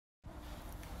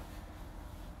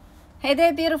Hey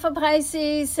there, beautiful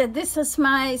Pisces. This is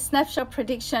my snapshot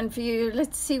prediction for you.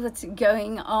 Let's see what's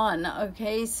going on.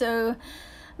 Okay, so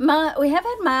we have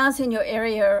had Mars in your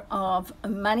area of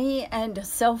money and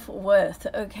self-worth.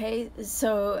 Okay,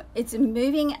 so it's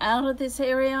moving out of this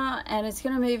area and it's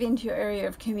going to move into your area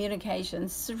of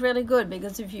communications. It's really good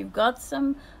because if you've got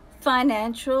some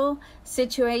financial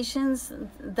situations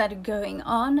that are going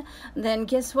on, then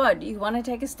guess what? You want to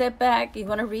take a step back. You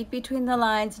want to read between the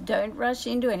lines. Don't rush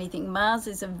into anything. Mars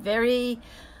is a very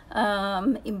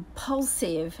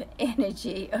impulsive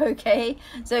energy. Okay,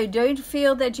 so don't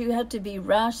feel that you have to be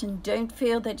rushed, and don't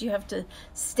feel that you have to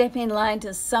step in line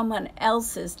to someone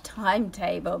else's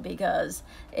timetable, because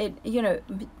it,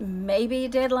 may be a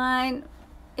deadline.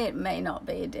 It may not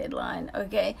be a deadline.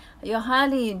 Okay, you're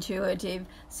highly intuitive,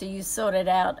 so you sort it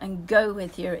out and go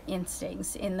with your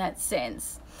instincts in that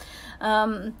sense.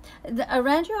 Around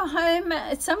your home,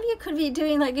 some of you could be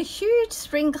doing like a huge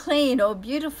spring clean or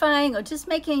beautifying or just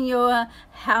making your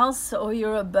house or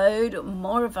your abode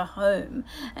more of a home.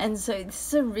 And so this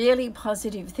is a really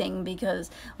positive thing, because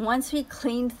once we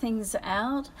clean things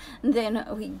out, then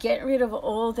we get rid of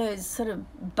all those sort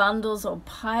of bundles or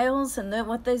piles, and then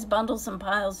what those bundles and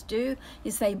piles do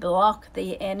is they block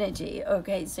the energy.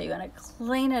 Okay, so you want to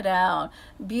clean it out,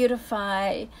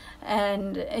 beautify,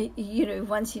 and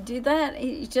once you do that,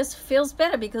 it just feels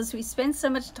better, because we spend so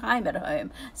much time at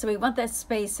home. So we want that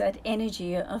space, that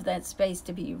energy of that space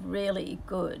to be really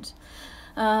good.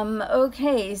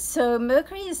 Okay, so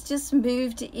Mercury has just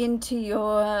moved into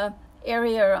your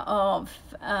area of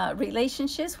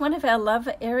relationships, one of our love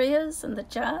areas in the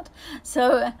chart.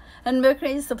 So, and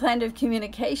Mercury is the planet of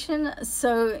communication.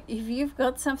 So if you've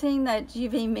got something that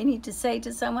you've been meaning to say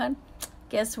to someone,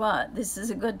 guess what? This is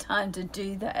a good time to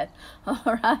do that.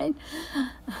 All right.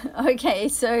 Okay,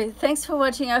 so thanks for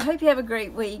watching. I hope you have a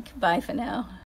great week. Bye for now.